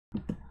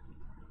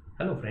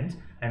Hello friends,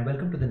 and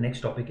welcome to the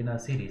next topic in our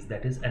series,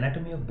 that is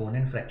Anatomy of Bone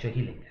and Fracture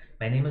Healing.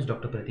 My name is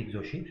Dr. Prateek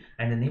Joshi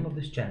and the name of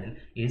this channel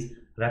is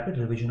Rapid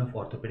Revision of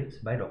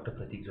Orthopaedics by Dr.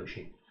 Prateek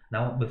Joshi.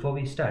 Now before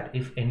we start,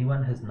 if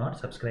anyone has not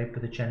subscribed to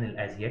the channel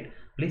as yet,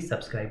 please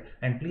subscribe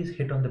and please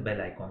hit on the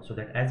bell icon so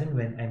that as and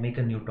when I make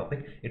a new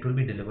topic, it will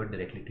be delivered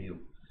directly to you.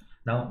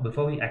 Now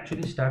before we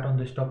actually start on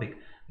this topic,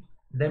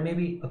 there may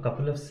be a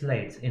couple of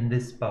slides in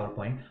this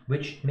PowerPoint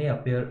which may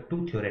appear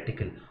too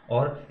theoretical,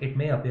 or it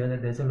may appear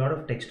that there's a lot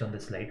of text on the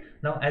slide.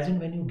 Now, as in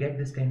when you get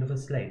this kind of a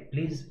slide,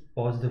 please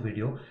pause the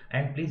video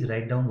and please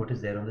write down what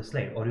is there on the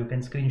slide, or you can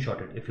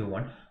screenshot it if you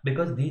want,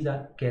 because these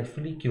are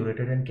carefully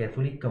curated and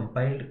carefully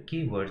compiled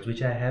keywords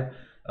which I have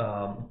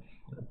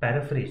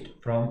paraphrased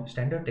from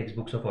standard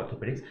textbooks of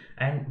orthopedics,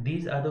 and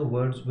these are the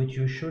words which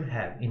you should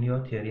have in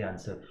your theory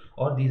answer,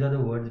 or these are the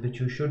words which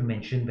you should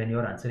mention when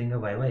you're answering a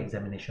Viva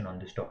examination on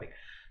this topic.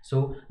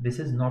 So this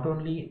is not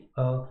only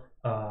a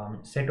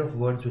set of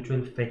words which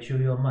will fetch you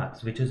your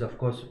marks, which is of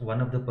course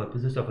one of the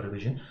purposes of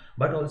revision,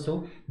 but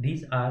also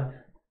these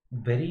are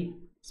very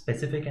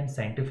specific and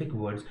scientific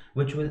words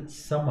which will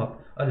sum up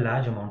a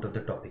large amount of the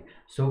topic.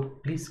 So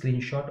please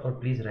screenshot or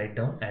please write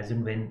down as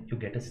and when you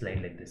get a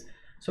slide like this.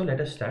 So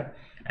let us start,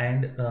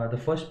 and the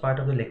first part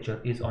of the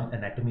lecture is on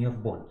anatomy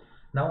of bone.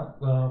 Now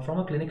from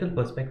a clinical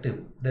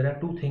perspective, there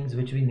are two things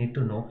which we need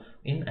to know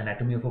in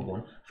anatomy of a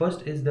bone.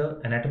 First is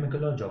the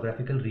anatomical or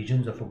geographical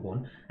regions of a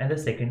bone, and the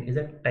second is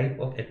a type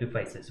of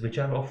epiphysis, which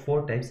are of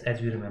four types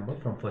as we remember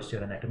from first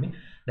year anatomy,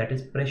 that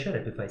is pressure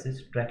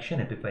epiphysis, traction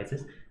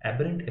epiphysis,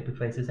 aberrant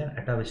epiphysis and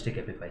atavistic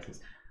epiphysis.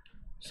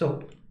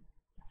 So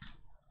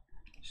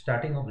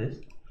starting off this,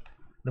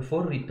 the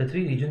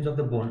three regions of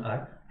the bone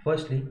are,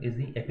 firstly is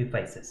the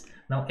epiphysis.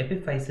 Now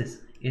epiphysis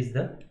is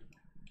the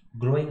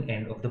growing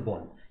end of the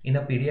bone. In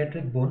a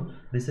pediatric bone,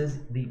 this is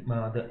the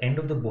end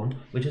of the bone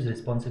which is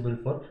responsible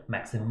for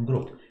maximum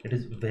growth. It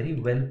is very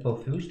well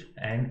perfused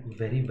and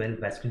very well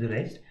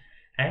vascularized,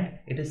 and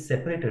it is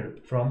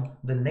separated from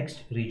the next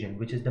region,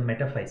 which is the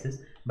metaphysis,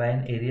 by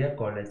an area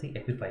called as the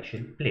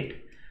epiphyseal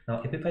plate.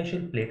 Now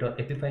epiphyseal plate or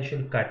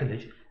epiphyseal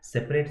cartilage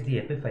separates the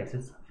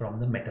epiphysis from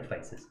the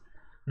metaphysis.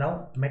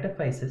 Now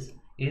metaphysis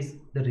is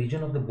the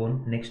region of the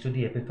bone next to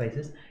the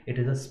epiphysis. It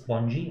is a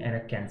spongy and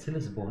a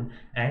cancellous bone,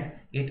 and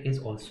it is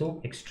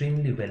also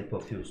extremely well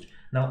perfused.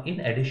 Now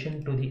in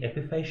addition to the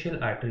epiphyseal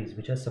arteries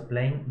which are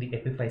supplying the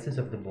epiphysis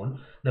of the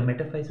bone, the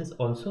metaphysis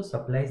also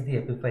supplies the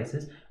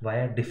epiphysis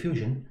via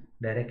diffusion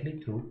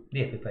directly through the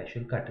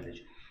epiphyseal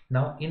cartilage.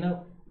 Now in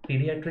a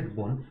pediatric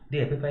bone, the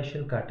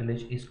epiphyseal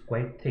cartilage is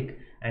quite thick,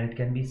 and it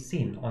can be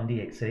seen on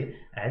the X-ray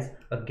as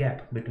a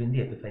gap between the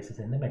epiphysis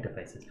and the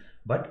metaphysis.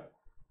 But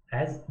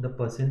as the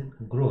person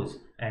grows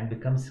and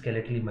becomes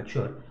skeletally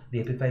mature,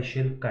 the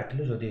epiphyseal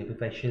cartilage or the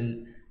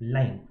epiphyseal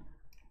line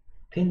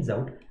thins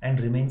out and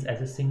remains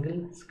as a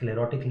single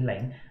sclerotic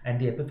line, and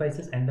the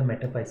epiphysis and the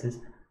metaphysis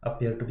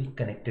appear to be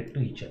connected to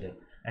each other.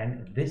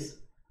 And this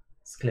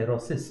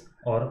sclerosis,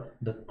 or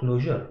the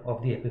closure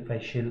of the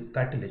epiphyseal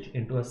cartilage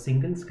into a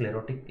single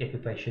sclerotic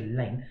epiphyseal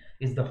line,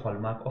 is the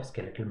hallmark of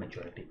skeletal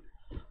maturity.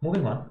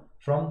 Moving on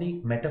from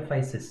the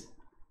metaphysis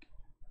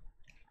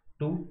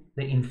to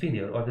the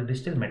inferior or the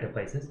distal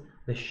metaphysis,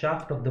 the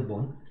shaft of the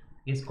bone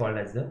is called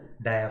as the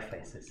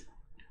diaphysis,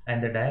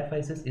 and the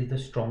diaphysis is the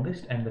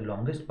strongest and the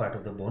longest part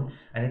of the bone,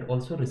 and it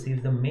also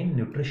receives the main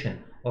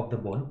nutrition of the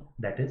bone,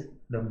 that is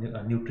the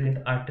nutrient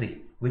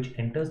artery which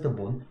enters the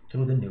bone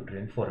through the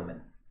nutrient foramen.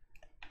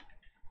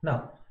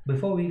 Now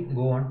before we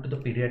go on to the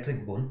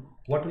pediatric bone,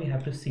 what we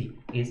have to see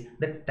is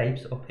the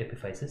types of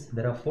epiphysis.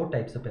 There are four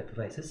types of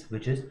epiphysis,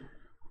 which is,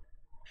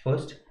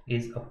 first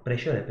is a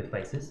pressure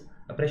epiphysis.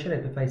 A pressure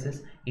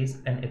epiphysis is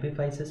an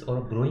epiphysis or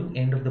a growing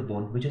end of the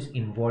bone which is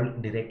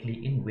involved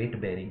directly in weight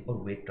bearing or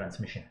weight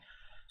transmission.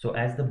 So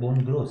as the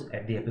bone grows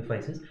at the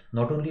epiphysis,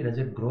 not only does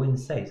it grow in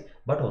size,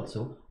 but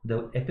also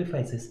the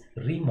epiphysis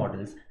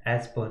remodels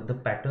as per the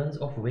patterns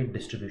of weight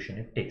distribution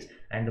it takes.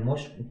 And the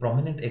most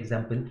prominent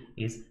example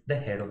is the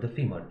head of the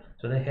femur.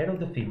 So the head of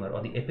the femur,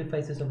 or the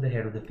epiphysis of the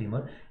head of the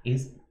femur,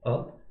 is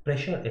a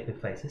pressure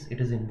epiphysis. It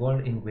is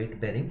involved in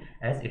weight bearing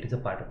as it is a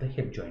part of the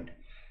hip joint.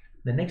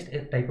 The next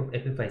type of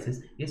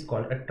epiphysis is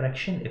called a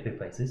traction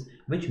epiphysis,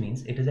 which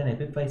means it is an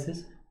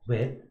epiphysis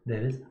where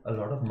there is a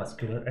lot of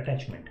muscular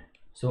attachment.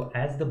 So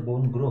as the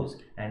bone grows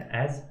and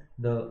as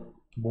the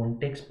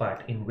bone takes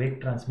part in weight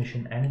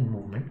transmission and in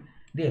movement,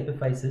 the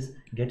epiphysis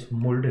gets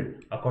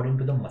molded according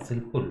to the muscle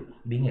pull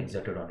being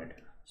exerted on it.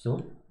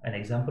 So an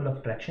example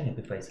of traction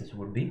epiphysis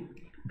would be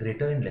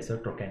greater and lesser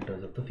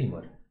trochanters of the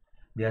femur.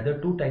 The other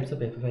two types of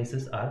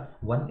epiphysis are,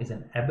 one is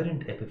an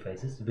aberrant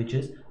epiphysis, which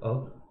is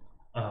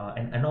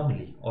an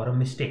anomaly or a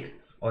mistake,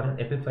 or an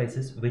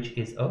epiphysis which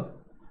is a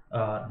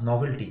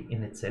novelty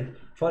in itself.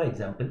 For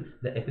example,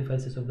 the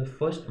epiphysis of the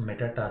first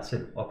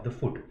metatarsal of the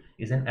foot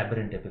is an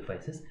aberrant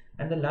epiphysis,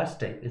 and the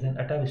last type is an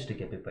atavistic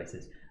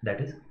epiphysis,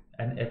 that is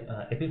an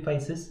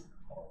epiphysis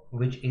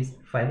which is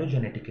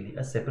phylogenetically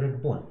a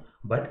separate bone,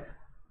 but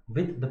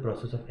with the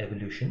process of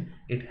evolution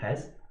it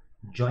has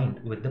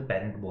joined with the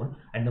parent bone.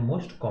 And the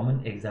most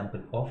common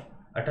example of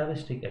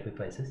atavistic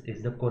epiphysis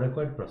is the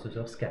coracoid process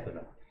of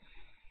scapula.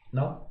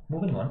 Now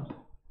moving on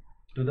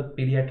to the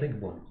pediatric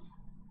bone.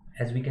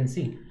 As we can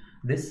see,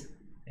 this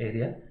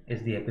area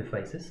is the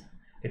epiphysis.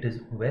 It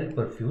is well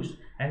perfused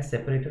and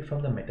separated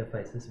from the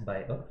metaphysis by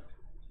a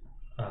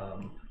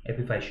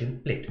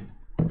epiphyseal plate.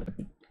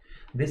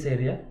 This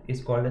area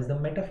is called as the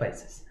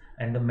metaphysis,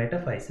 and the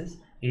metaphysis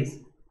is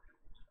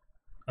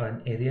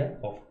an area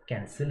of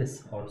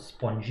cancellous or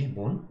spongy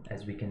bone,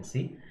 as we can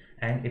see,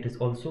 and it is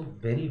also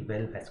very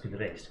well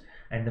vascularized,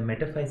 and the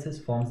metaphysis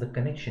forms the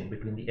connection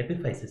between the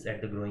epiphysis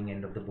at the growing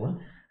end of the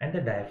bone and the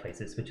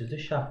diaphysis, which is the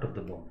shaft of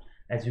the bone.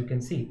 As you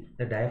can see,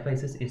 the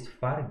diaphysis is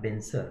far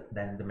denser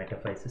than the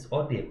metaphysis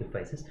or the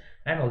epiphysis,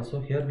 and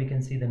also here we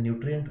can see the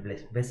nutrient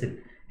vessel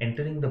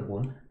entering the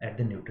bone at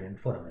the nutrient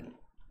foramen.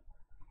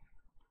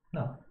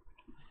 Now,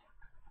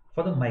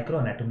 for the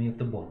microanatomy of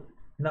the bone.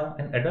 Now,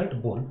 an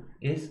adult bone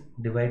is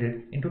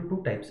divided into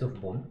two types of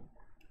bone.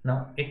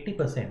 Now,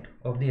 80%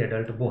 of the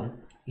adult bone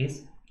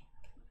is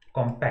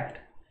compact.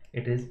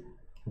 It is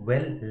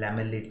well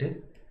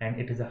lamellated and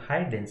it is a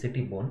high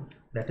density bone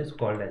that is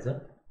called as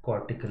a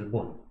cortical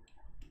bone.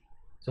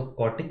 So,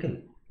 cortical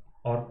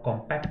or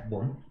compact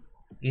bone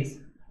is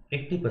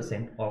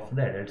 80% of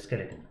the adult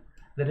skeleton.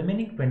 The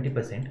remaining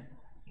 20%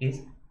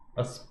 is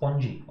a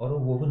spongy or a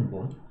woven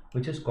bone,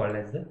 which is called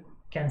as the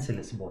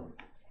cancellous bone.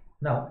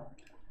 Now,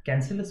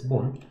 cancellous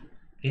bone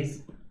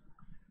is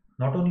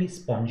not only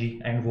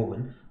spongy and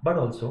woven, but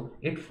also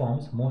it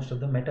forms most of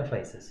the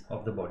metaphysis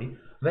of the body,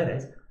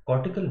 whereas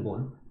cortical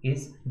bone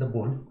is the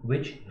bone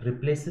which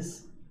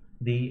replaces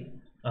the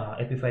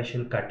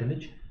epiphyseal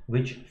cartilage,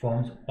 which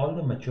forms all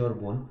the mature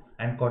bone,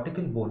 and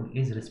cortical bone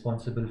is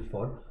responsible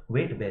for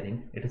weight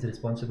bearing. It is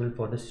responsible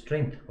for the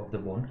strength of the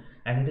bone,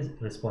 and it is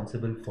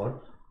responsible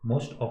for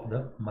most of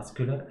the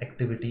muscular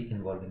activity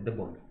involving the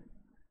bone.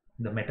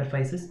 The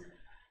metaphysis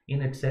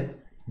in itself,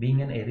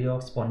 being an area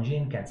of spongy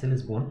and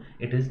cancellous bone,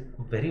 it is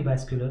very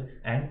vascular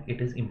and it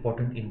is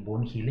important in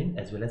bone healing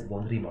as well as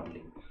bone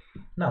remodeling.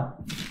 Now,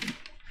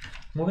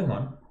 moving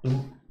on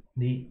to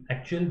the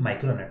actual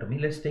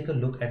microanatomy, let's take a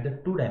look at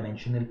the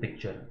two-dimensional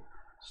picture.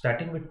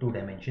 Starting with 2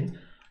 dimensions,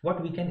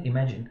 what we can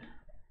imagine,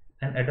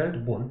 an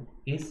adult bone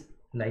is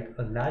like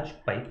a large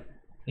pipe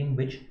in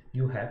which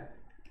you have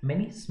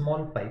many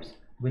small pipes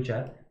which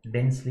are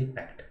densely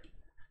packed.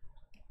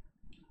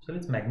 So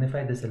let's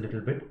magnify this a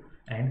little bit,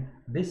 and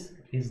this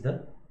is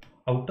the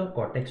outer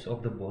cortex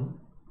of the bone,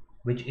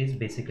 which is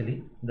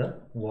basically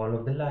the wall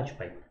of the large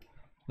pipe.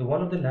 The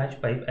wall of the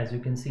large pipe, as you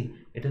can see,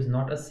 it is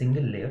not a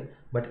single layer,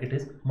 but it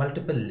is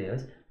multiple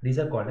layers. These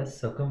are called as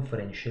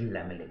circumferential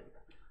lamellae.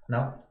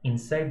 Now,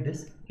 inside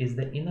this is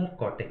the inner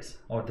cortex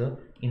or the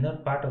inner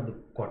part of the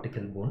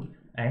cortical bone,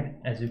 and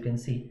as you can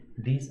see,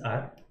 these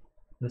are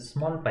the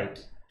small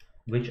pipes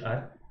which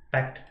are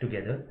packed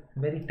together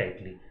very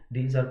tightly.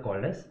 These are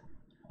called as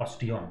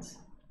osteons.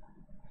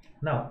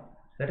 Now,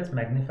 let us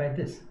magnify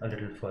this a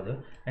little further,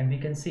 and we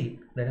can see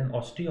that an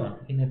osteon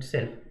in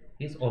itself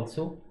is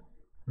also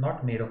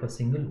not made of a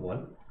single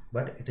wall,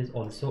 but it is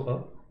also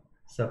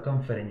a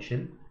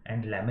circumferential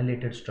and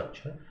lamellated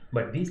structure,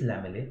 but these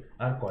lamellae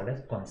are called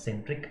as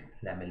concentric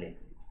lamellae.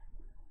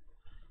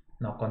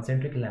 Now,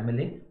 concentric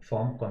lamellae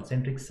form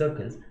concentric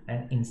circles,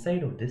 and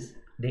inside of this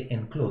they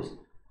enclose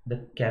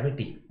the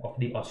cavity of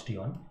the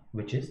osteon,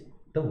 which is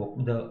the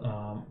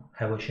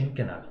Haversian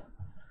canal.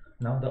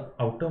 Now, the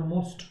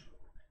outermost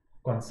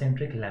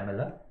concentric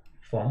lamella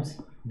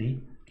forms the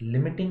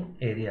limiting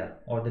area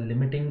or the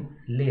limiting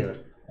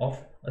layer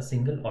of a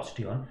single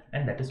osteon,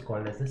 and that is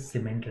called as the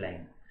cement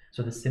line.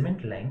 So the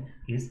cement line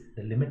is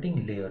the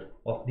limiting layer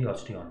of the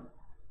osteon.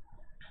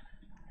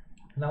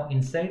 Now,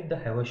 inside the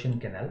Haversian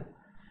canal,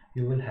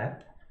 you will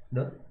have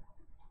the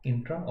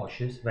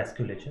intraosseous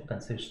vasculature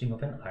consisting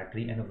of an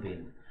artery and a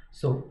vein.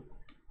 So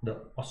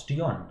the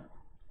osteon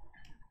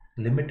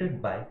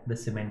limited by the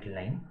cement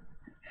line,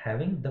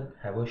 having the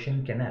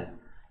Haversian canal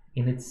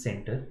in its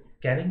center,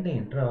 carrying the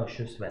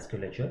intraosseous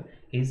vasculature,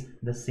 is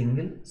the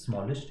single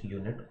smallest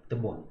unit of the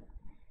bone.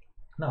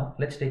 Now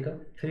let's take a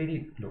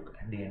 3D look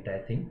at the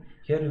entire thing.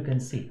 Here you can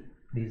see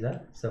these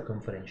are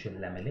circumferential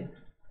lamellae.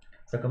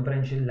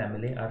 Circumferential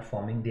lamellae are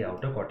forming the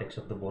outer cortex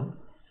of the bone.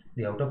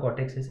 The outer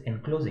cortex is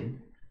enclosing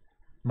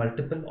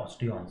multiple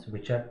osteons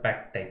which are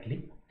packed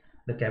tightly.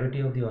 The cavity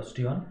of the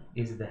osteon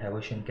is the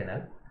Haversian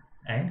canal,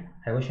 and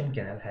Haversian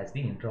canal has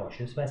the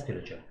intraosseous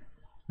vasculature.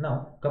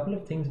 Now, a couple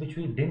of things which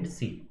we didn't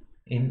see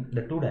in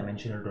the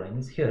two-dimensional drawing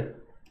is here.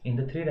 In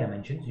the 3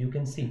 dimensions, you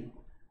can see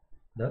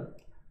the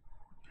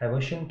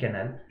Haversian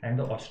canal and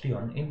the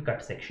osteon in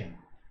cut section.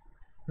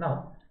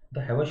 Now,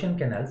 the Haversian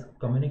canals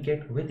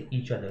communicate with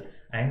each other,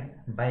 and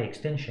by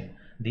extension,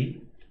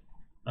 the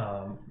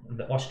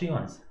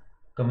osteons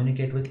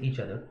communicate with each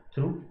other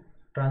through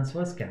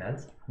transverse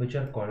canals, which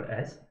are called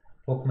as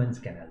Volkmann's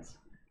canals.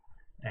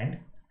 And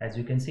as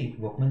you can see,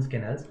 Volkmann's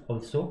canals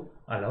also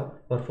allow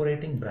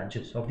perforating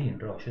branches of the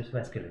intraosseous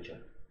vasculature.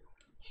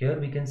 Here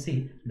we can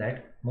see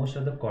that most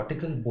of the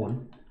cortical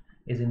bone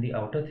is in the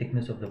outer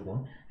thickness of the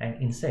bone,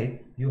 and inside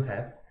you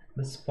have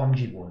the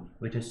spongy bone,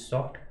 which is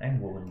soft and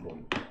woven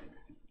bone.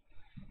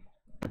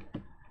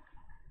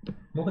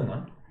 Moving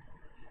on,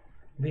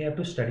 we have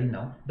to study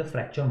now the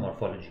fracture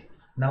morphology.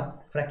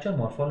 Now, fracture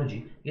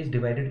morphology is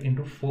divided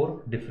into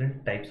four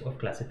different types of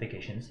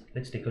classifications.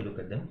 Let's take a look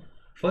at them.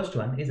 First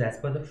one is as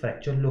per the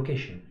fracture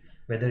location,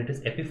 whether it is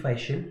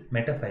epiphyseal,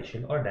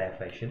 metaphyseal or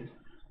diaphyseal.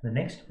 The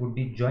next would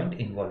be joint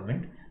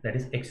involvement, that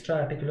is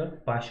extra-articular,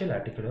 partial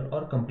articular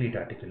or complete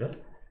articular.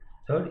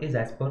 Third is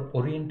as per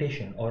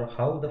orientation, or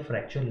how the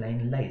fracture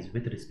line lies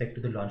with respect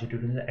to the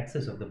longitudinal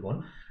axis of the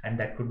bone, and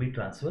that could be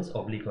transverse,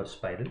 oblique or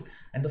spiral.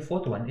 And the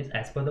fourth one is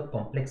as per the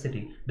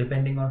complexity,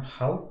 depending on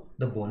how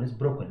the bone is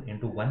broken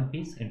into one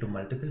piece, into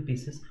multiple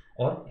pieces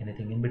or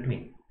anything in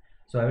between.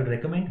 So I would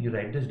recommend you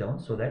write this down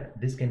so that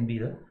this can be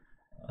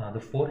the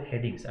four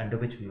headings under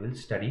which we will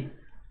study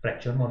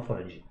fracture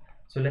morphology.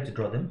 So let's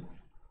draw them.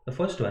 The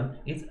first one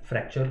is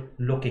fracture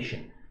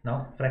location.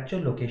 Now fracture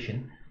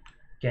location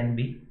can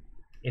be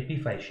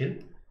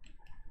epiphyseal,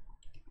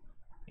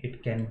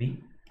 it can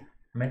be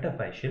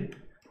metaphyseal,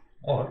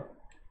 or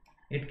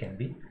it can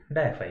be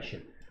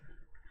diaphyseal.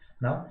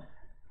 Now,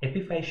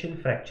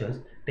 epiphyseal fractures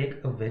take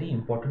a very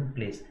important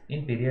place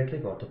in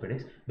pediatric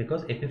orthopedics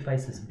because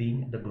epiphysis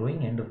being the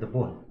growing end of the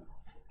bone,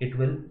 it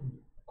will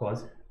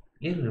cause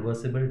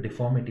irreversible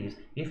deformities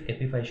if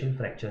epiphyseal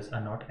fractures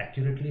are not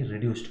accurately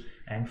reduced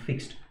and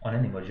fixed on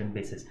an emergent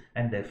basis,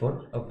 and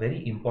therefore a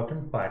very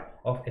important part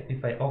of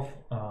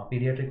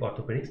pediatric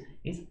orthopedics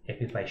is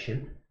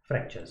epiphyseal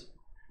fractures.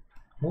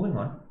 Moving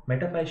on,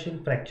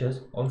 metaphyseal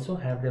fractures also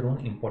have their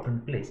own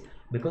important place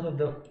because of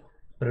the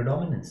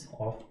predominance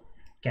of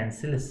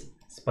cancellous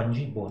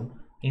spongy bone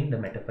in the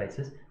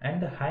metaphysis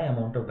and the high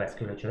amount of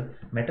vasculature.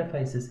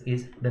 Metaphysis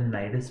is the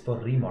nidus for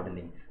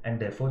remodeling, and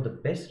therefore the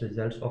best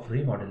results of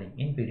remodeling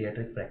in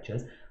pediatric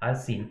fractures are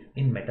seen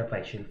in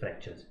metaphyseal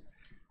fractures.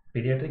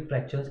 Pediatric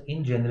fractures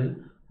in general,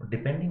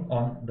 depending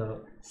on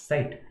the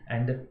site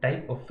and the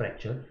type of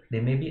fracture, they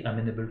may be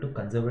amenable to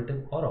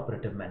conservative or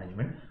operative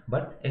management,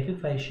 but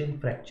epiphyseal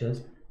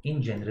fractures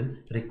in general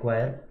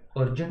require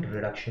urgent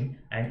reduction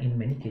and in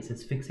many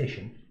cases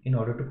fixation in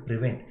order to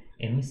prevent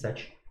any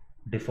such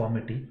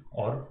deformity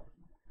or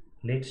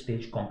late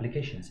stage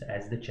complications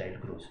as the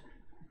child grows.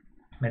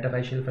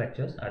 Metaphyseal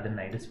fractures are the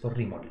nidus for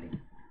remodeling.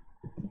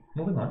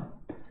 Moving on,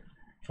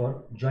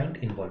 for joint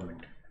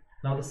involvement.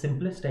 Now the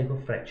simplest type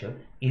of fracture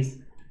is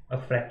a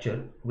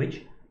fracture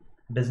which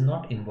does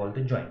not involve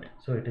the joint.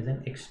 So it is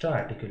an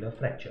extra-articular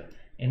fracture,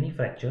 any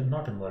fracture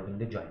not involving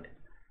the joint.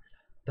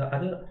 The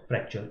other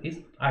fracture is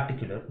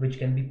articular, which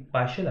can be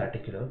partial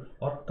articular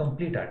or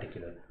complete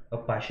articular. A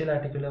partial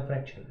articular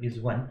fracture is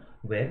one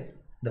where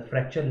the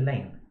fracture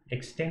line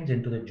extends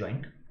into the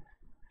joint,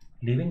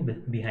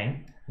 leaving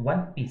behind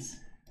one piece,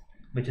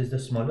 which is the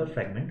smaller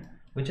fragment,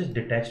 which is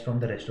detached from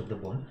the rest of the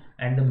bone,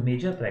 and the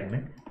major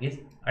fragment is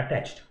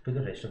attached to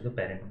the rest of the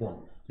parent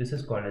bone. This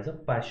is called as a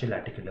partial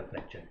articular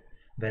fracture.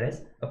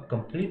 Whereas a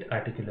complete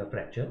articular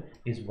fracture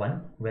is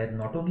one where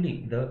not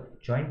only the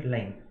joint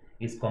line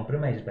is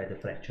compromised by the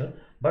fracture,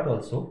 but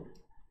also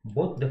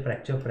both the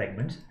fracture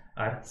fragments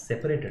are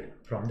separated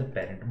from the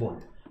parent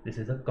bone. This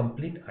is a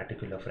complete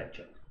articular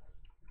fracture.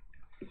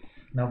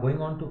 Now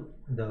going on to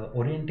the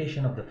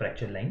orientation of the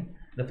fracture line.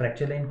 The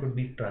fracture line could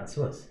be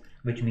transverse,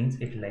 which means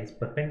it lies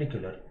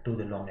perpendicular to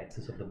the long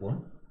axis of the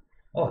bone,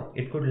 or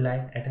it could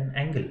lie at an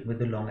angle with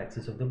the long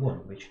axis of the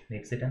bone, which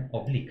makes it an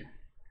oblique,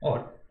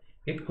 or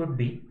it could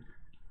be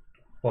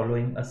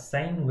following a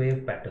sine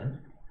wave pattern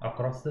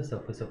across the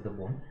surface of the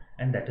bone,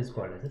 and that is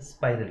called as a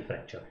spiral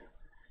fracture.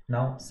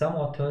 Now some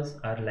authors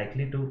are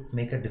likely to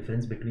make a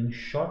difference between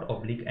short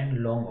oblique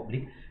and long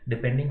oblique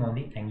depending on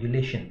the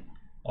angulation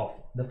of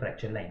the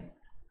fracture line.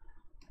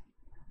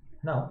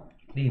 Now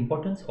the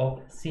importance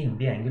of seeing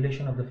the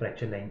angulation of the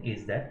fracture line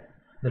is that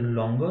the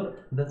longer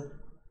the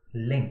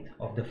length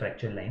of the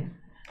fracture line,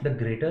 the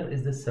greater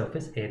is the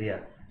surface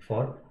area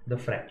for the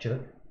fracture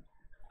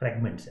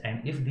fragments,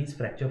 and if these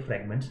fracture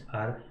fragments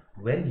are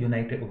well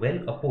united, well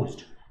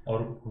opposed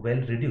or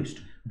well reduced,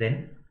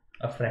 then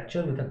a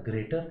fracture with a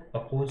greater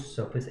opposed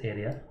surface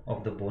area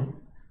of the bone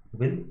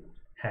will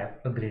have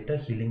a greater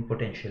healing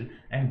potential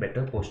and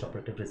better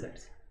post-operative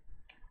results.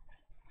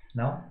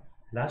 Now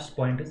last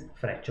point is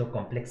fracture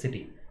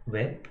complexity,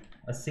 where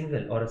a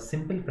single or a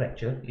simple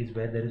fracture is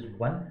where there is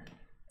one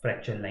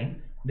fracture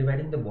line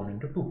dividing the bone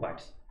into two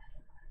parts.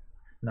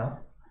 Now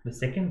the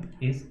second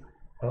is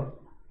a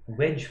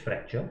wedge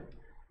fracture,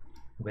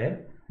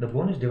 where the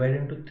bone is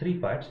divided into three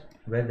parts,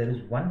 where there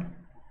is one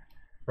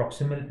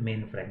proximal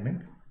main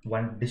fragment,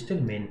 one distal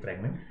main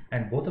fragment,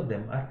 and both of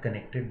them are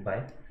connected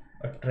by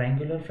a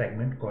triangular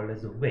fragment called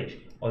as a wedge,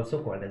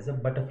 also called as a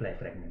butterfly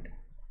fragment.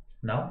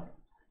 Now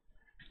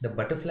the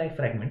butterfly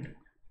fragment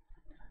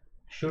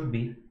should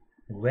be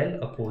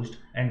well opposed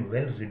and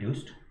well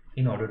reduced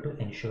in order to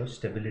ensure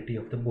stability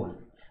of the bone.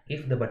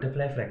 If the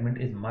butterfly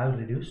fragment is mal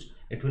reduced,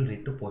 it will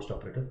lead to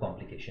post-operative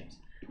complications.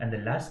 And the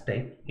last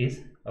type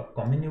is a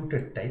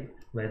comminuted type,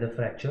 where the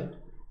fracture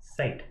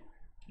site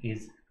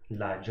is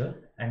larger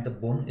and the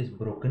bone is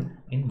broken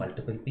in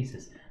multiple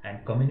pieces,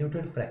 and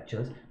comminuted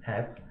fractures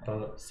have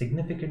a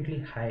significantly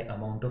high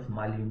amount of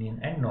malunion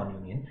and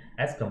non-union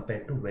as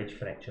compared to wedge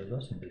fractures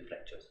or simple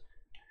fractures.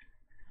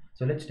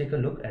 So let's take a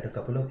look at a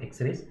couple of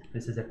x-rays.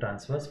 This is a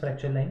transverse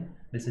fracture line,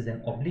 this is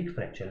an oblique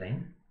fracture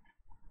line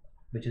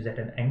which is at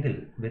an angle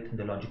with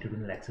the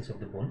longitudinal axis of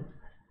the bone.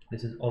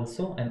 This is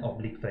also an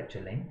oblique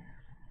fracture line,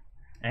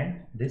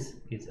 and this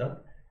is a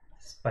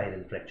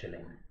spiral fracture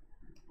line.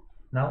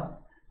 Now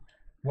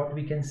what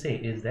we can say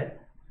is that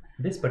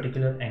this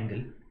particular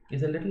angle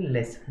is a little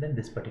less than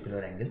this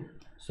particular angle,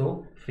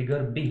 so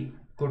figure B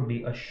could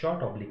be a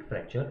short oblique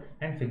fracture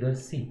and figure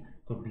C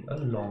could be a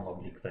long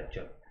oblique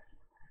fracture.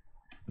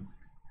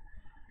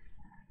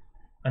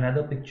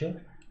 Another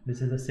picture,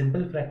 this is a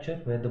simple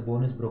fracture where the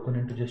bone is broken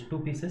into just two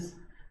pieces.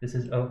 This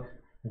is a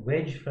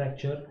wedge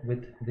fracture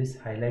with this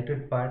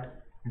highlighted part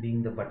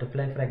being the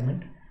butterfly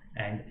fragment,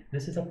 and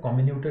this is a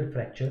comminuted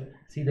fracture.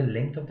 See, the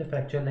length of the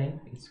fracture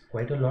line is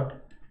quite a lot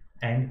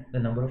and the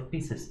number of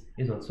pieces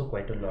is also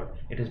quite a lot.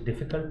 It is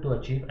difficult to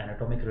achieve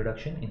anatomic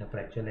reduction in a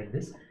fracture like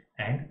this,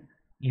 and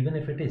even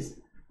if it is,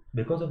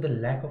 because of the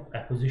lack of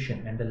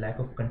apposition and the lack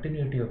of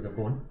continuity of the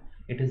bone,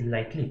 it is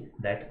likely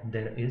that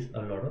there is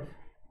a lot of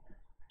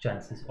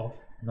chances of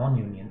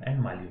non-union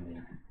and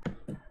malunion.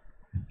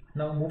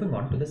 Now moving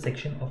on to the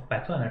section of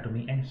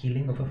pathoanatomy and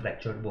healing of a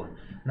fractured bone.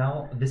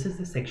 Now this is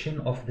the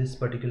section of this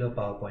particular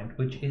PowerPoint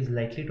which is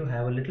likely to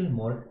have a little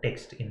more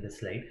text in the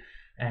slide,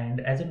 and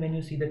as and when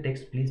you see the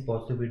text, please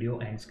pause the video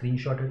and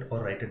screenshot it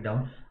or write it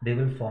down. They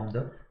will form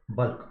the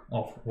bulk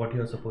of what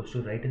you are supposed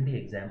to write in the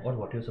exam or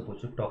what you are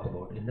supposed to talk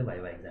about in the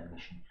Viva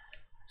examination.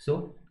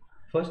 So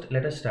first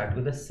let us start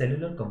with the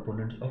cellular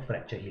components of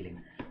fracture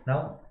healing.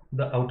 Now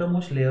the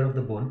outermost layer of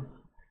the bone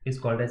is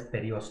called as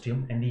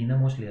periosteum and the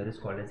innermost layer is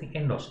called as the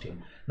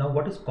endosteum. Now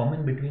what is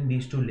common between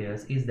these two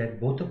layers is that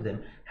both of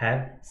them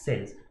have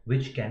cells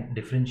which can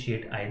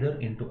differentiate either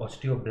into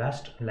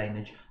osteoblast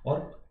lineage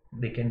or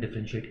they can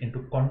differentiate into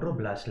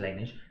chondroblast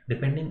lineage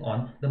depending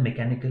on the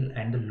mechanical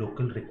and the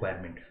local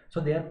requirement. So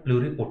they are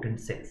pluripotent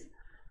cells.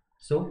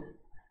 So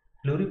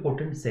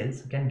pluripotent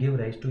cells can give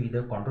rise to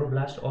either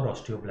chondroblast or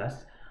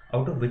osteoblasts,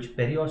 out of which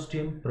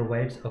periosteum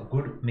provides a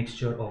good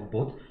mixture of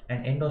both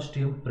and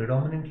endosteum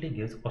predominantly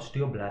gives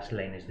osteoblast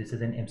lineage. This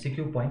is an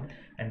MCQ point,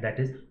 and that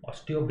is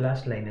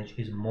osteoblast lineage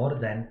is more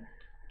than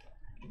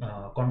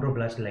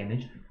chondroblast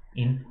lineage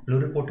in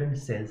pluripotent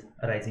cells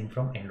arising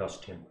from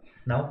endosteum.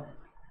 Now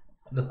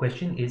the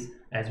question is,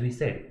 as we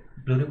said,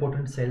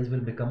 pluripotent cells will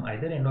become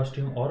either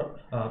endosteum or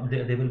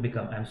they would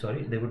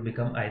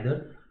become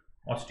either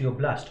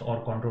osteoblast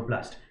or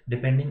chondroblast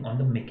depending on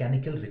the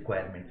mechanical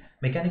requirement.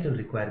 Mechanical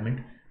requirement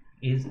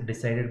is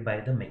decided by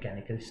the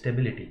mechanical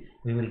stability.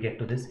 We will get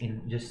to this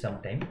in just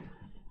some time.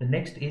 The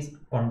next is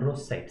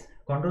chondrocytes.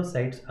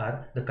 Chondrocytes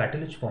are the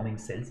cartilage forming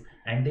cells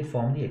and they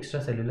form the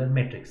extracellular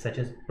matrix such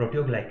as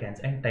proteoglycans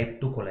and type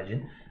 2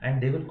 collagen,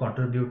 and they will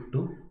contribute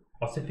to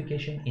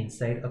ossification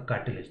inside a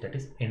cartilage, that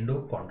is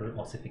endochondral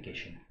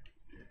ossification.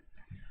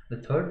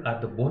 The third are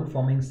the bone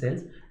forming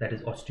cells, that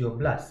is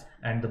osteoblasts,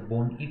 and the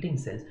bone eating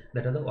cells,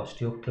 that are the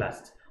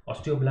osteoclasts.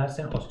 Osteoblasts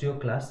and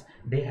osteoclasts,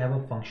 they have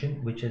a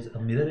function which is a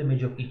mirror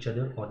image of each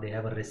other, or they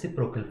have a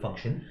reciprocal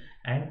function,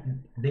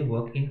 and they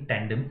work in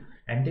tandem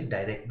and they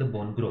direct the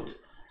bone growth.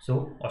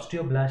 So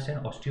osteoblasts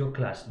and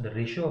osteoclasts, the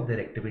ratio of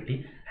their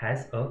activity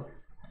has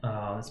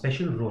a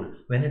special role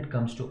when it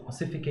comes to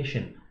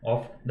ossification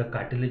of the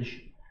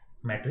cartilage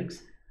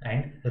matrix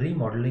and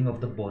remodeling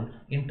of the bone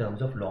in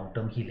terms of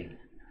long-term healing.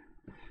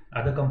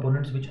 Other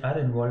components which are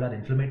involved are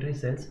inflammatory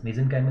cells,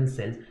 mesenchymal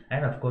cells,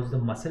 and of course the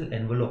muscle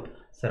envelope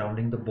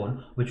surrounding the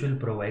bone, which will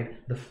provide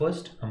the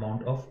first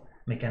amount of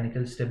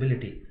mechanical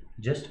stability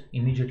just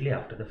immediately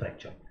after the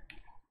fracture.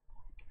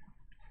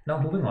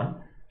 Now moving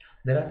on,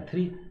 there are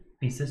three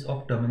pieces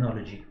of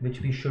terminology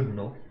which we should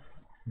know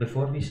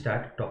before we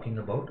start talking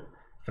about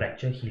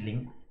fracture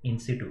healing in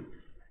situ.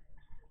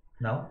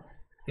 Now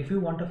if you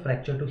want a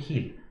fracture to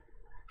heal,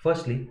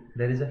 firstly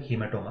there is a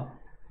hematoma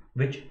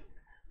which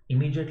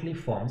immediately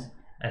forms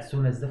as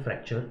soon as the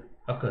fracture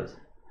occurs.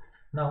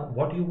 Now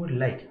what you would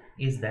like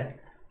is that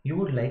you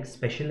would like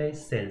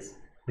specialized cells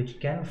which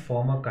can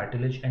form a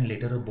cartilage and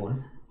later a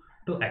bone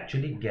to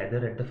actually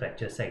gather at the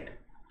fracture site.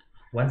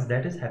 Once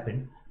that has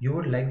happened, you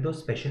would like those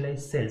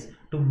specialized cells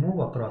to move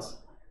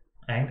across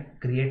and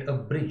create a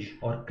bridge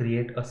or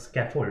create a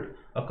scaffold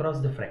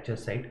across the fracture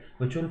site,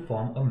 which will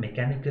form a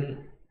mechanical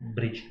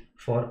bridge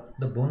for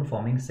the bone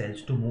forming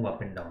cells to move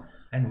up and down.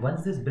 And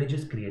once this bridge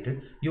is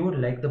created, you would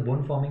like the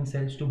bone forming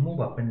cells to move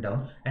up and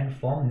down and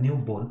form new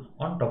bone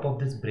on top of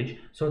this bridge,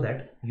 so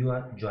that you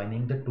are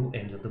joining the two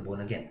ends of the bone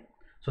again.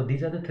 So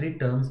these are the three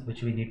terms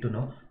which we need to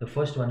know. The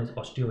first one is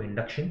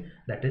osteoinduction,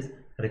 that is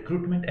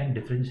recruitment and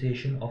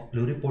differentiation of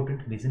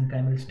pluripotent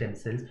mesenchymal stem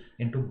cells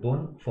into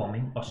bone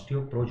forming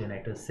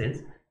osteoprogenitor cells.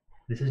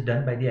 This is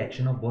done by the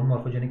action of bone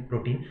morphogenic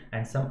protein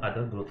and some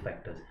other growth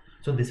factors.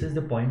 So this is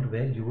the point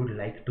where you would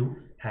like to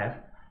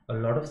have a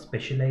lot of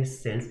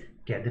specialized cells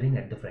gathering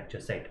at the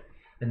fracture site.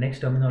 The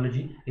next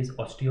terminology is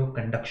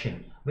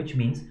osteoconduction, which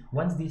means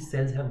once these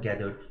cells have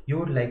gathered, you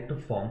would like to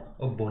form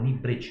a bony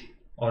bridge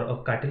or a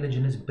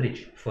cartilaginous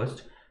bridge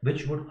first,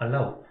 which would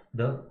allow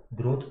the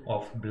growth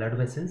of blood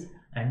vessels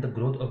and the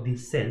growth of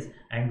these cells,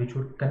 and which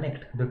would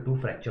connect the two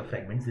fracture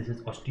fragments. This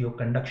is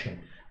osteoconduction,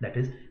 that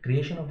is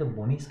creation of the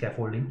bony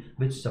scaffolding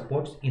which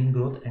supports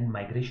ingrowth and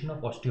migration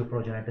of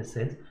osteoprogenitor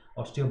cells,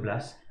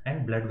 osteoblasts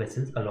and blood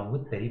vessels along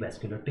with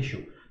perivascular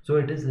tissue. So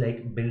it is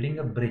like building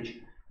a bridge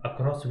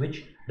across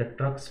which the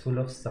trucks full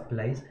of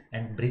supplies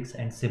and bricks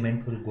and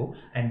cement will go,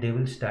 and they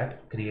will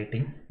start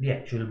creating the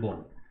actual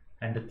bone.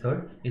 And the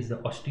third is the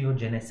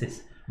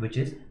osteogenesis, which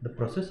is the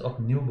process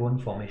of new bone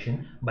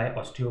formation by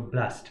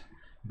osteoblast,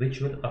 which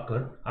will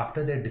occur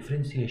after their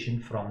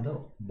differentiation from the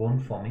bone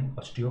forming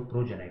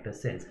osteoprogenitor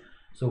cells.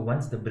 So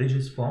once the bridge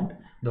is formed,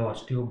 the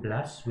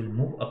osteoblasts will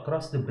move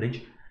across the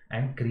bridge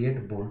and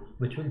create bone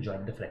which will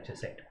join the fracture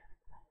site.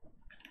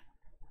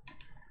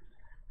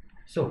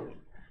 So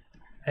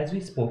as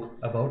we spoke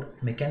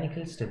about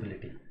mechanical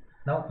stability,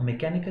 now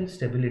mechanical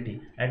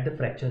stability at the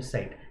fracture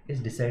site is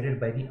decided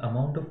by the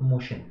amount of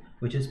motion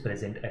which is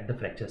present at the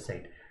fracture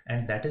site,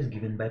 and that is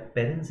given by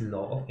Perrin's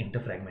law of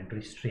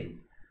interfragmentary strain.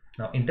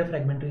 Now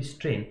interfragmentary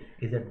strain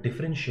is a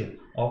differential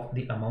of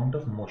the amount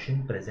of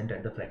motion present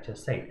at the fracture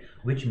site,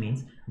 which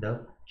means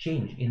the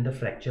change in the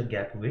fracture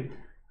gap width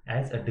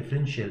as a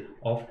differential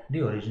of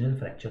the original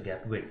fracture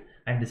gap width,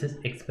 and this is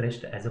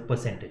expressed as a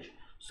percentage.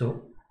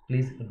 So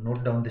please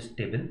note down this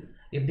table.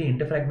 If the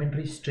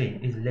interfragmentary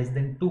strain is less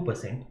than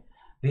 2%,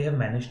 we have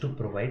managed to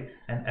provide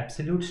an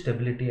absolute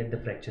stability at the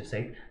fracture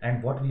site,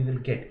 and what we will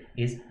get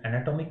is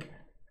anatomic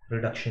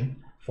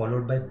reduction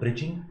followed by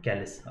bridging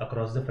callus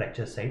across the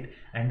fracture site,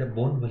 and the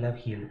bone will have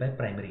healed by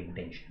primary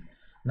intention.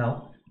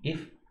 Now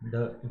if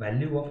the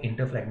value of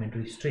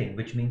interfragmentary strain,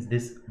 which means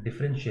this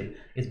differential,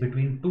 is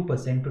between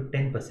 2% to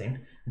 10%,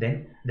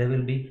 then there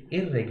will be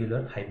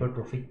irregular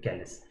hypertrophic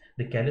callus.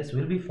 The callus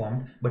will be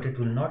formed, but it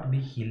will not be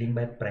healing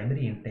by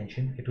primary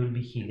intention, it will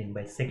be healing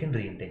by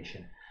secondary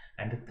intention.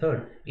 And the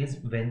third is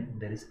when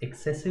there is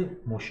excessive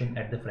motion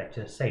at the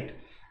fracture site,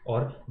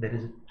 or there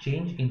is a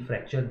change in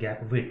fracture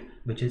gap width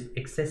which is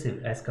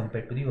excessive as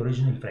compared to the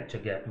original fracture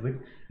gap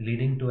width,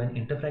 leading to an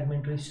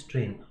interfragmentary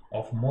strain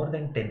of more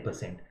than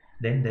 10%,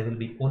 then there will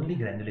be only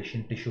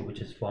granulation tissue which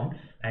is formed,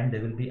 and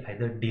there will be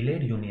either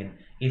delayed union.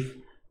 If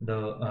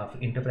the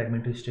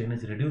interfragmentary strain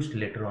is reduced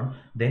later on,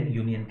 then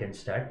union can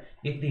start.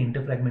 If the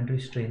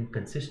interfragmentary strain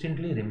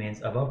consistently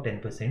remains above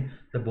 10%,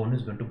 the bone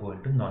is going to go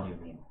into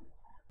non-union.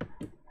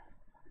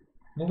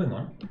 Moving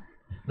on,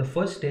 the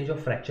first stage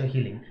of fracture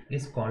healing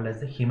is called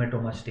as the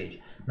hematoma stage.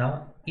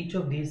 Now each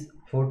of these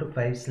 4 to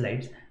 5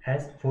 slides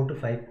has 4 to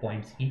 5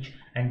 points each,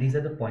 and these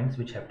are the points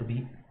which have to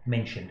be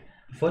mentioned.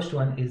 First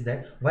one is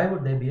that why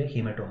would there be a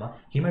hematoma?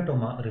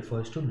 Hematoma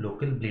refers to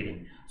local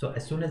bleeding. So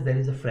as soon as there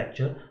is a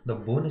fracture, the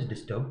bone is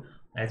disturbed.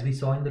 As we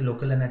saw in the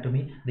local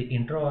anatomy, the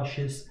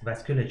intraosseous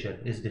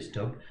vasculature is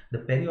disturbed, the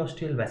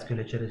periosteal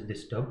vasculature is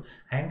disturbed,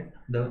 and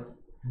the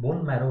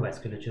bone marrow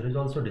vasculature is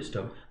also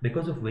disturbed,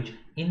 because of which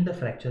in the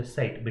fracture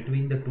site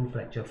between the two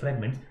fracture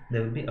fragments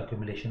there will be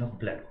accumulation of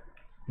blood.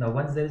 Now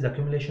once there is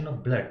accumulation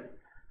of blood,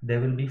 there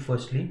will be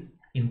firstly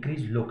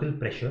increased local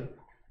pressure.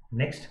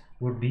 Next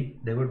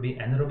there would be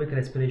anaerobic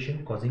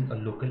respiration causing a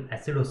local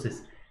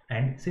acidosis,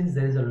 and since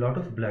there is a lot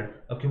of blood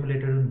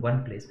accumulated in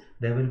one place,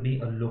 there will be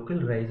a local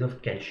rise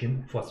of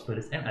calcium,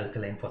 phosphorus and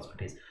alkaline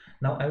phosphatase.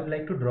 Now I would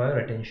like to draw your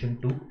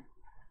attention to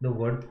the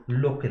word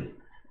local,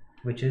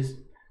 which is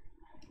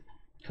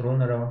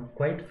thrown around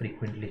quite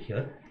frequently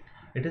here.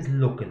 It is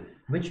local,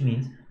 which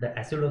means the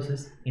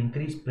acidosis,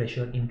 increased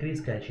pressure,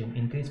 increased calcium,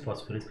 increased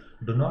phosphorus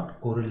do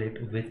not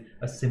correlate with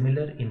a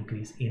similar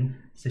increase in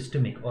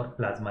systemic or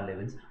plasma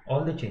levels.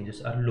 All the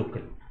changes are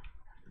local.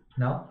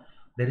 Now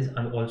there is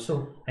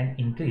also an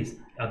increase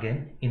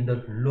again in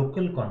the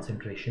local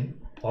concentration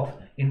of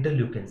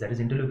interleukins, that is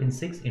interleukin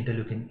 6,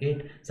 interleukin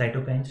 8,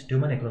 cytokines,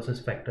 tumor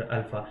necrosis factor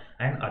alpha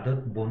and other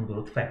bone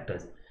growth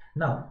factors.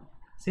 Now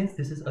since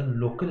this is a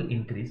local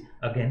increase,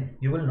 again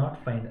you will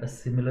not find a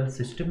similar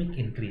systemic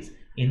increase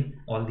in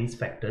all these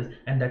factors,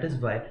 and that is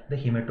why the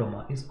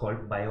hematoma is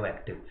called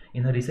bioactive.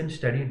 In a recent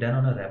study done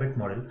on a rabbit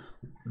model,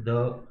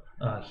 the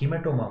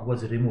hematoma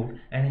was removed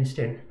and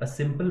instead a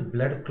simple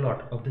blood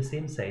clot of the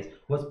same size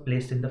was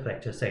placed in the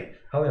fracture site.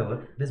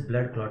 However, this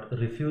blood clot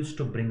refused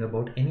to bring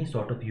about any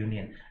sort of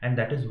union, and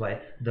that is why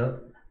the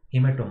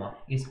hematoma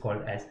is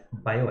called as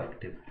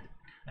bioactive.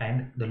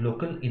 And the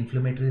local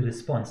inflammatory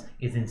response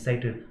is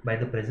incited by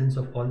the presence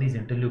of all these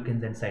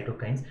interleukins and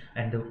cytokines,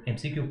 and the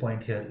MCQ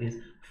point here is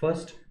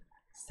first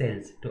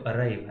cells to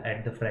arrive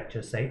at the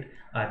fracture site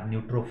are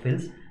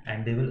neutrophils,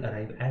 and they will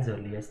arrive as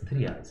early as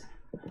 3 hours.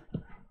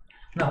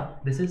 Now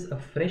this is a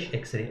fresh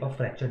x-ray of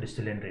fracture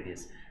distal end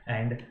radius,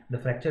 and the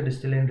fracture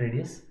distal end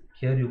radius,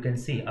 here you can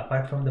see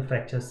apart from the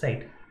fracture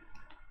site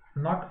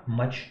not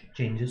much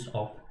changes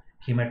of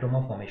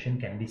hematoma formation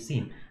can be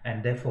seen,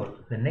 and therefore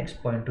the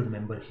next point to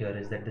remember here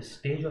is that the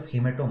stage of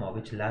hematoma,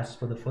 which lasts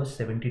for the first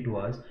 72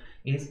 hours,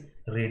 is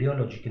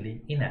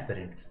radiologically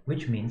inapparent,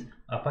 which means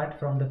apart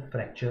from the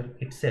fracture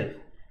itself,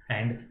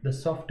 and the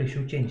soft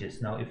tissue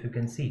changes. Now if you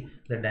can see,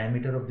 the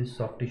diameter of this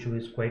soft tissue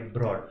is quite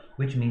broad,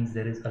 which means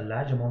there is a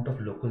large amount of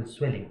local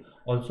swelling.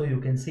 Also you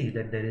can see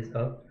that there is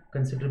a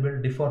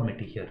considerable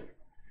deformity here.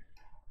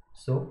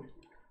 So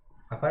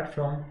apart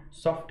from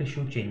soft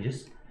tissue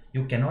changes,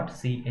 you cannot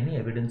see any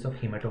evidence of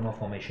hematoma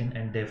formation,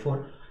 and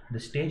therefore the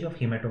stage of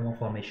hematoma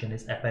formation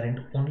is apparent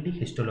only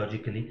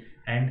histologically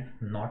and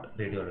not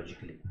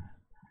radiologically.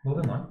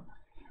 Moving on,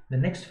 the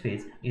next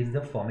phase is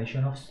the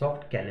formation of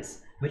soft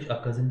callus, which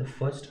occurs in the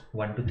first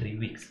 1 to 3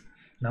 weeks.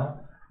 Now,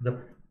 the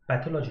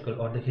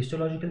pathological or the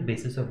histological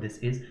basis of this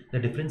is the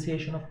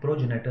differentiation of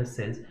progenitor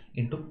cells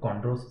into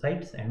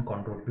chondrocytes and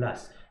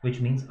chondroblasts, which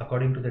means,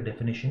 according to the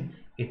definition,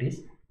 it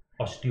is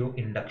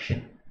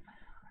osteoinduction.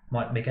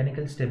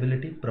 Mechanical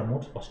stability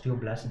promotes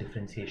osteoblast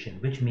differentiation,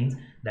 which means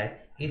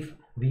that if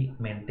we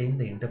maintain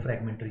the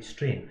interfragmentary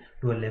strain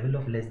to a level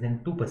of less than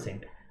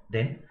 2%,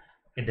 then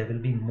there will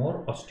be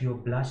more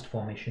osteoblast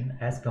formation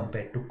as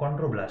compared to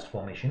chondroblast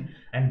formation,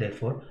 and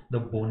therefore the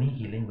bony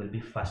healing will be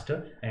faster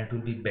and it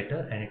will be better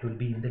and it will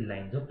be in the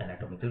lines of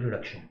anatomical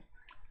reduction.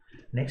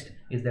 Next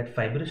is that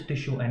fibrous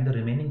tissue and the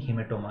remaining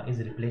hematoma is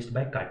replaced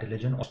by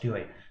cartilage and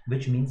osteoid,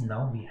 which means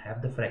now we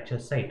have the fracture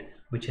site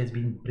which has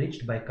been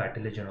bridged by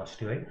cartilage and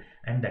osteoid,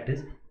 and that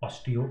is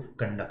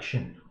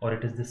osteoconduction, or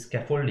it is the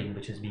scaffolding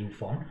which is being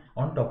formed,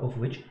 on top of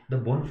which the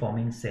bone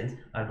forming cells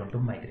are going to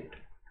migrate.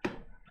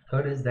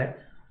 Third is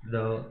that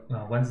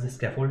once the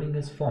scaffolding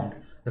is formed,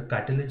 the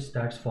cartilage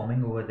starts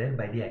forming over there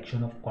by the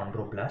action of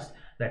chondroblast,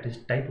 that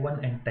is type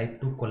 1 and type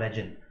 2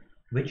 collagen,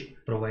 which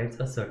provides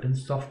a certain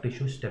soft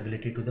tissue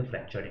stability to the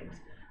fractured ends.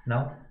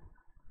 Now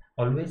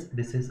always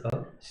this is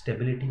a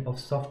stability of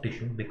soft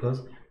tissue,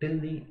 because till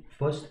the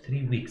first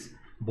 3 weeks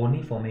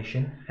bony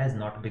formation has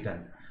not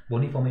begun.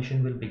 Bony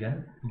formation will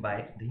begin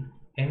by the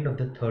end of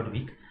the 3rd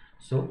week.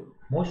 So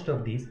most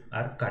of these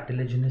are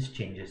cartilaginous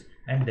changes,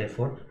 and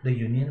therefore the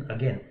union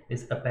again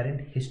is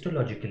apparent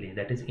histologically,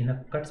 that is in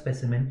a cut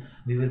specimen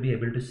we will be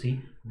able to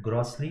see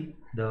grossly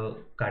the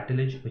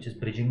cartilage which is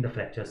bridging the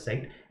fracture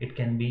site. It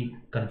can be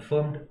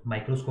confirmed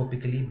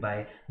microscopically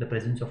by the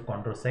presence of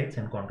chondrocytes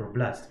and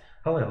chondroblasts.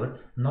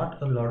 However,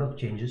 not a lot of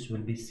changes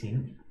will be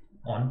seen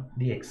on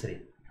the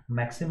X-ray.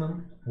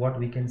 Maximum what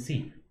we can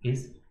see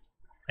is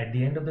at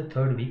the end of the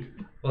 3rd week,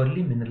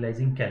 early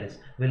mineralizing callus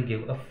will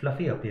give a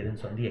fluffy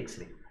appearance on the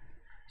X-ray.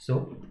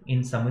 So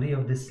in summary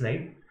of this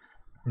slide,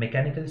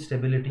 mechanical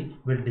stability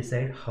will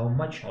decide how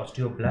much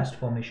osteoblast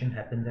formation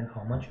happens and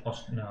how much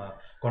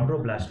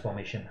chondroblast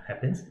formation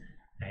happens,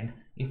 and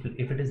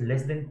if it is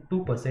less than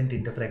 2%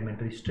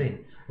 interfragmentary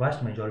strain,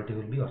 vast majority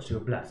will be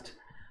osteoblast.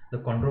 The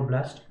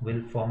chondroblast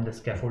will form the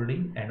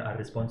scaffolding and are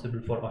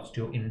responsible for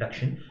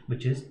osteoinduction,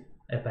 which is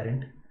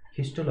apparent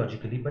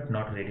histologically but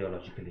not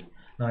radiologically.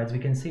 Now as we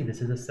can see,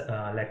 this is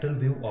a lateral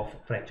view of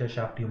fracture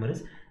shaft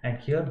humerus, and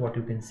here what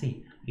you can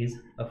see is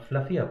a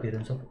fluffy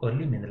appearance of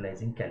early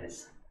mineralizing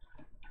callus.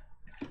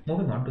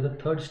 Moving on to the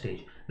 3rd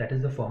stage, that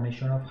is the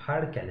formation of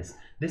hard callus.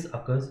 This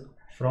occurs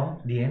from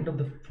the end of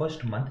the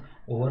 1st month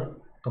over a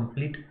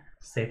complete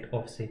set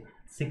of say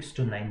 6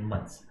 to 9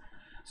 months.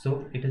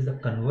 So it is the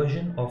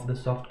conversion of the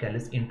soft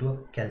callus into a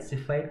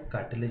calcified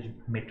cartilage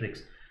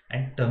matrix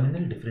and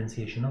terminal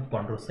differentiation of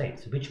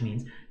chondrocytes, which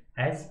means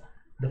as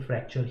the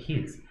fracture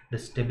heals, the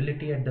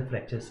stability at the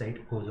fracture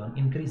site goes on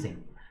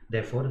increasing.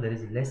 Therefore, there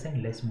is less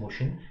and less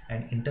motion,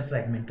 and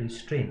interfragmentary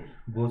strain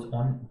goes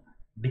on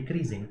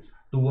decreasing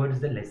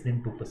towards the less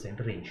than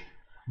 2% range,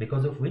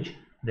 because of which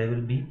there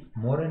will be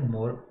more and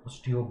more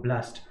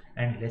osteoblast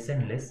and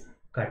less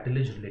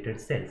cartilage related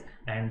cells,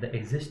 and the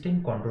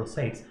existing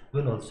chondrocytes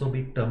will also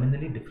be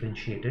terminally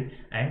differentiated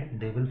and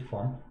they will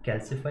form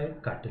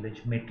calcified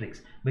cartilage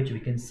matrix, which we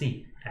can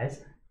see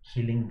as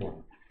healing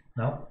bone.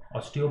 Now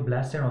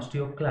osteoblasts and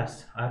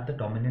osteoclasts are the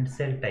dominant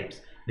cell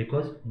types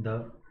because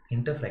the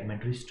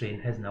interfragmentary strain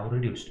has now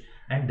reduced,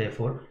 and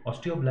therefore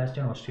osteoblast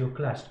and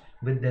osteoclast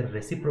with their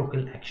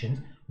reciprocal actions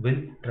will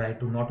try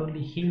to not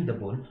only heal the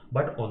bone,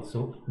 but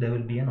also there will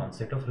be an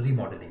onset of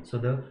remodeling. So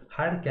the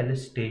hard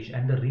callus stage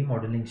and the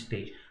remodeling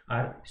stage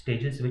are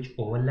stages which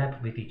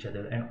overlap with each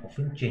other, and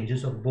often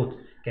changes of both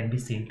can be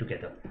seen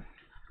together.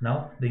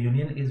 Now the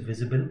union is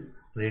visible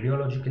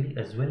radiologically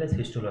as well as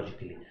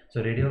histologically.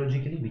 So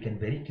radiologically we can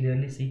very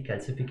clearly see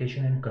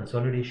calcification and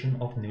consolidation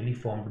of newly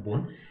formed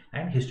bone,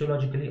 and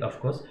histologically of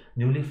course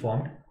newly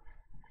formed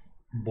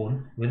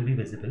bone will be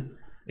visible.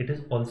 It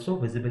is also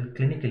visible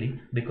clinically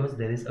because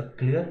there is a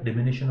clear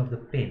diminution of the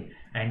pain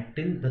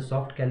until the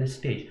soft callus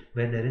stage,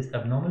 where there is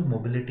abnormal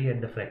mobility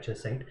at the fracture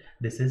site.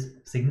 This is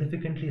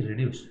significantly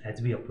reduced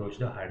as we approach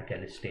the hard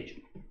callus stage.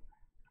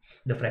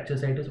 The fracture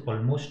site is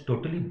almost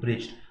totally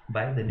bridged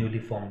by the newly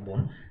formed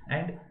bone,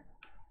 and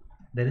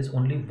there is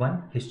only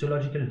one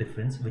histological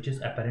difference which is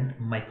apparent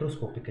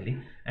microscopically,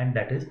 and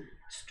that is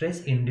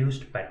stress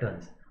induced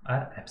patterns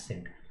are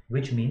absent,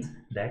 which means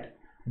that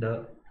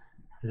the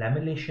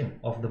lamellation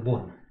of the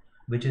bone,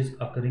 which is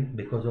occurring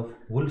because of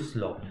Wolff's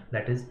law,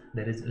 that is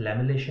there is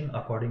lamellation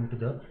according to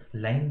the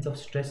lines of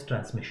stress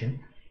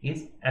transmission,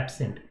 is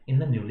absent in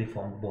the newly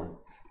formed bone.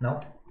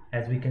 Now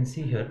as we can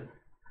see here,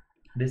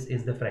 This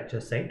is the fracture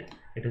site.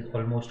 It is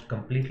almost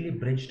completely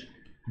bridged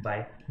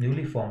by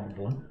newly formed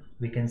bone.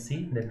 We can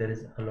see that there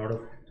is a lot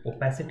of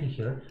opacity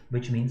here,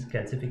 which means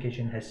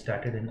calcification has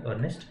started in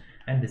earnest,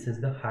 and this is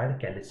the hard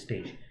callus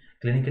stage.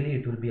 Clinically,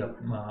 it will be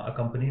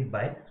accompanied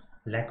by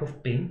lack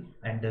of pain,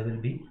 and there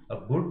will be a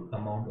good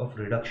amount of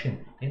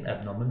reduction in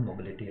abnormal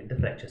mobility at the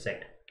fracture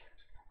site.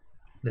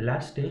 The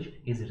last stage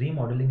is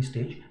remodeling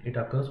stage. It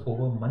occurs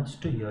over months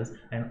to years,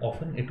 and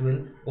often it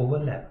will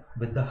overlap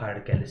with the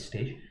hard callus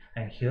stage.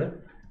 And here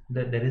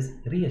there is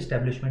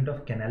re-establishment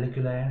of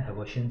canaliculi and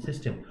Haversian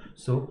system.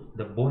 So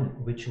the bone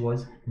which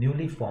was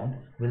newly formed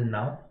will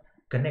now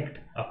connect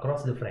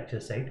across the fracture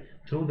site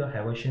through the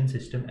Haversian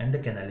system and the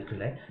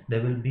canaliculi.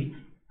 There will be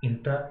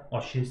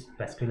intra-osseous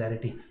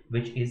vascularity,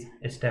 which is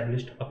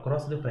established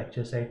across the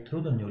fracture site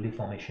through the newly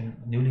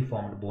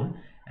formed bone.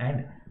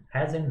 And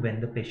as and when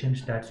the patient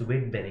starts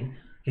weight bearing,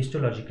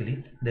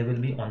 histologically there will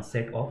be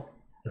onset of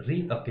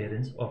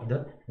reappearance of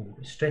the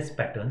stress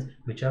patterns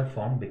which are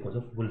formed because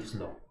of Wolff's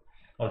law.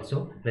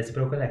 Also,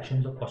 reciprocal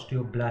actions of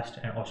osteoblast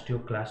and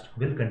osteoclast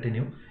will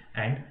continue,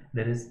 and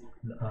there is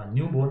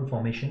new bone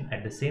formation.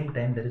 At the same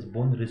time, there is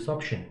bone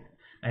resorption,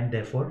 and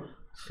therefore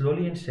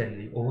slowly and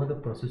steadily over the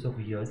process of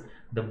years,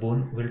 the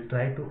bone will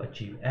try to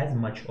achieve as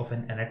much of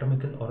an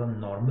anatomical or a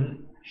normal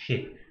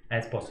shape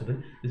as possible.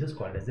 This is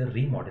called as the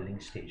remodeling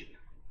stage.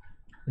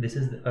 This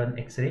is an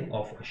X-ray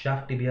of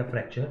shaft tibia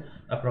fracture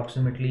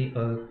approximately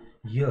a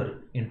year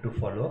into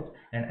follow-up,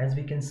 and as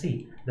we can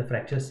see, the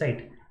fracture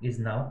site is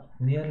now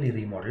nearly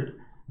remodeled.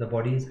 The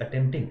body is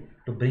attempting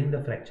to bring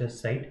the fracture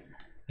site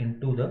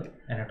into the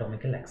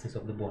anatomical axis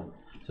of the bone.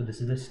 So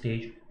this is the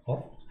stage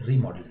of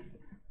remodeling.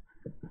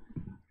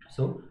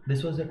 So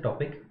this was the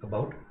topic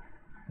about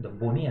the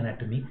bony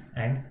anatomy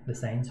and the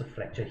science of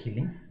fracture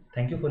healing.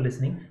 Thank you for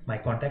listening. My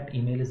contact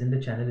email is in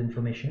the channel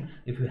information.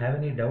 If you have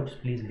any doubts,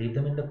 please leave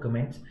them in the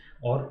comments,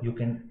 or you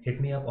can hit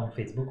me up on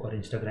Facebook or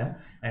Instagram.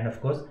 And of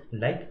course,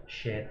 like,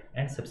 share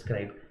and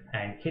subscribe,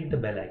 and hit the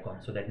bell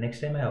icon so that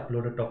next time I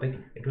upload a topic,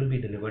 it will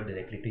be delivered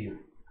directly to you.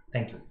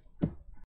 Thank you.